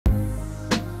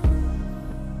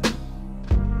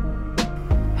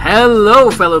Hello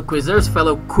fellow quizzers,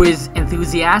 fellow quiz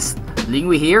enthusiasts,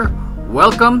 Lingwi here.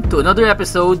 Welcome to another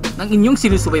episode ng inyong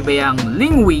sinusubaybayang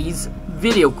Lingwi's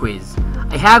Video Quiz.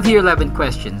 I have here 11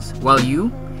 questions, while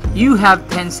you have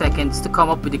 10 seconds to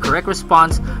come up with the correct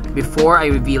response before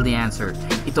I reveal the answer.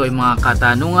 Ito ay mga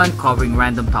katanungan covering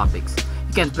random topics.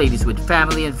 You can play this with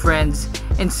family and friends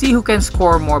and see who can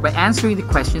score more by answering the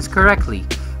questions correctly.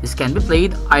 This can be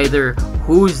played either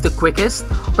who's the quickest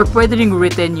or pwede ring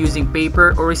written using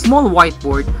paper or a small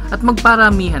whiteboard at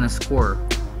magparamihan ng score.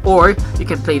 Or you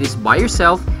can play this by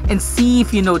yourself and see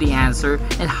if you know the answer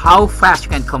and how fast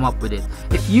you can come up with it.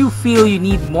 If you feel you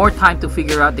need more time to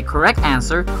figure out the correct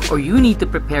answer or you need to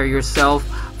prepare yourself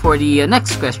for the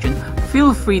next question,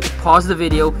 feel free to pause the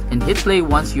video and hit play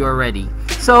once you are ready.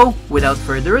 So, without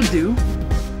further ado,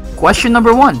 question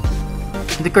number 1.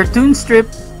 In the cartoon strip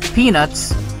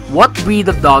Peanuts, what breed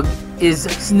of dog is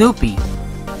Snoopy?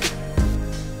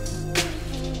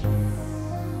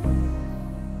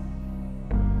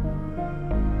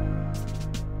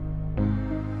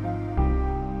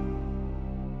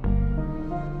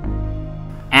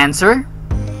 Answer: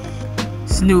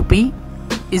 Snoopy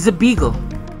is a beagle.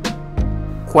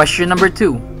 Question number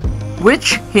 2.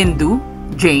 Which Hindu,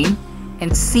 Jain,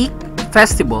 and Sikh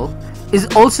festival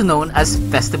is also known as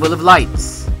Festival of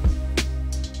Lights?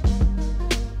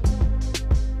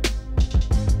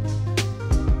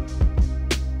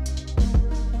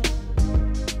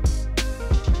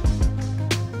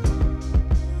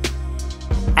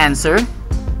 Answer: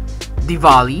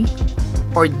 Diwali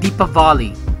or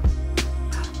Deepavali.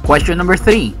 Question number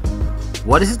 3.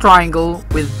 What is a triangle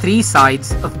with 3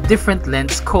 sides of different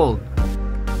lengths called?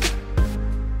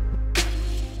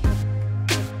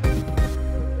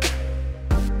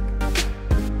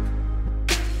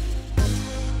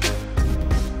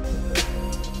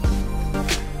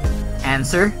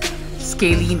 Answer: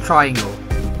 Scalene triangle.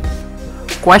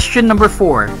 Question number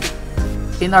 4.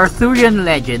 In Arthurian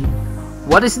legend,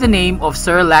 what is the name of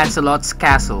Sir Lancelot's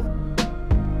castle?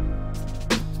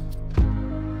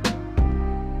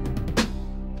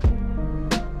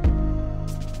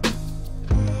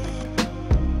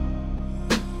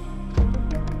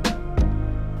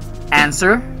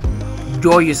 Answer: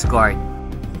 Joyous Guard.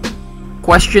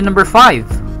 Question number 5.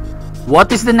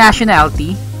 What is the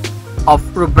nationality of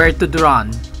Roberto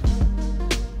Duran?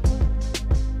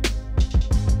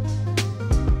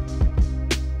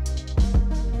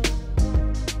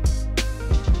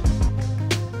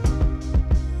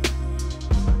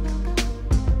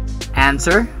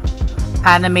 Answer: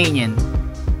 Panamanian.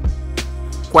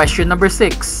 Question number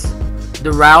 6.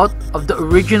 The route of the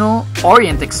original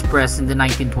Orient Express in the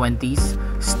 1920s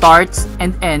starts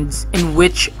and ends in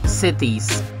which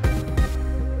cities?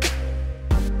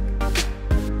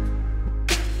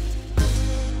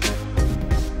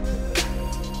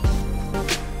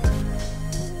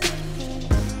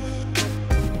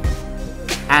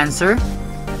 Answer: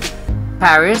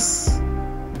 Paris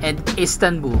and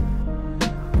Istanbul.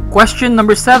 Question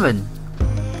number 7.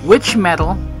 Which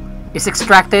metal is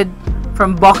extracted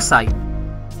from bauxite?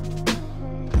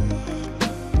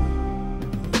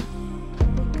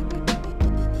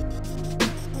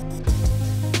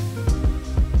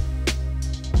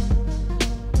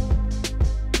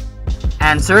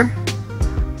 Answer: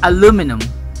 Aluminum.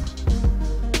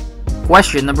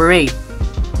 Question number 8.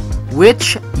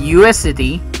 Which US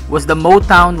city was the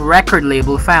Motown record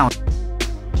label found?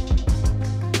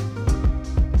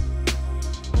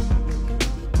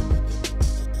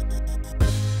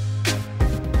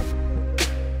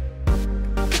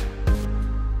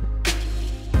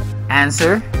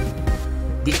 Answer: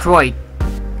 Detroit.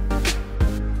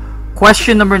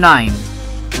 Question number 9.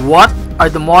 What are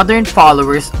the modern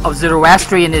followers of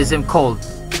Zoroastrianism called?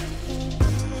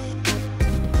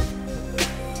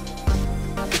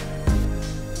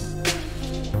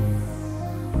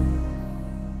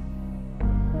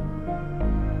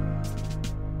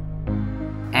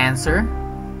 Answer: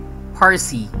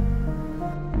 Parsi.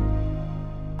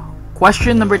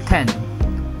 Question number 10.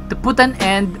 To put an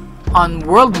end on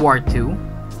World War II,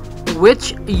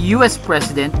 which US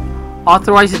president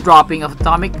authorized the dropping of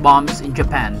atomic bombs in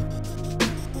Japan?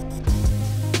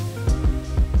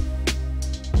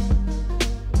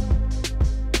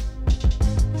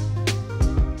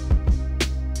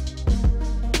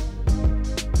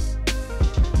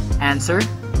 Answer: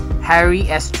 Harry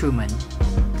S. Truman.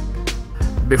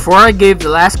 Before I give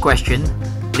the last question,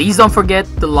 please don't forget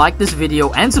to like this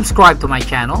video and subscribe to my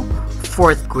channel,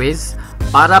 FourthQuiz,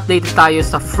 para updated tayo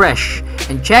sa fresh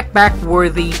and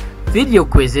check-back-worthy video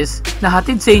quizzes na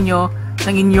hatid sa inyo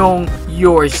ng inyong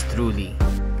yours truly.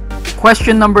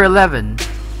 Question number 11.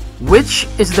 Which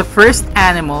is the first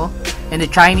animal in the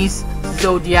Chinese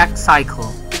zodiac cycle?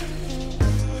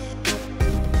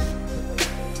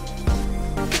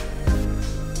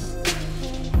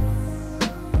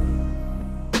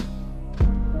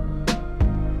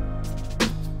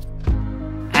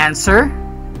 Answer: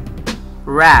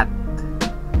 rat.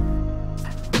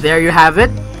 There you have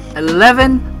it,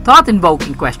 11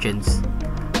 thought-invoking questions.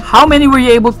 How many were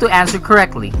you able to answer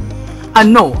correctly?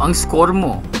 Ano ang score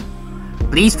mo?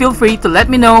 Please feel free to let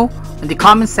me know in the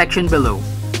comment section below.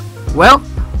 Well,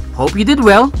 hope you did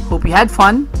well, hope you had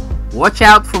fun. Watch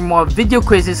out for more video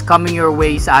quizzes coming your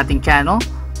way sa ating channel,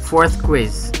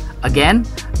 FourthQuiz. Again,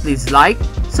 please like,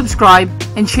 subscribe,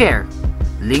 and share.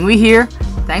 Lingwi here.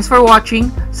 Thanks for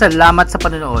watching. Salamat sa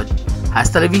panonood.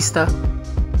 Hasta la vista.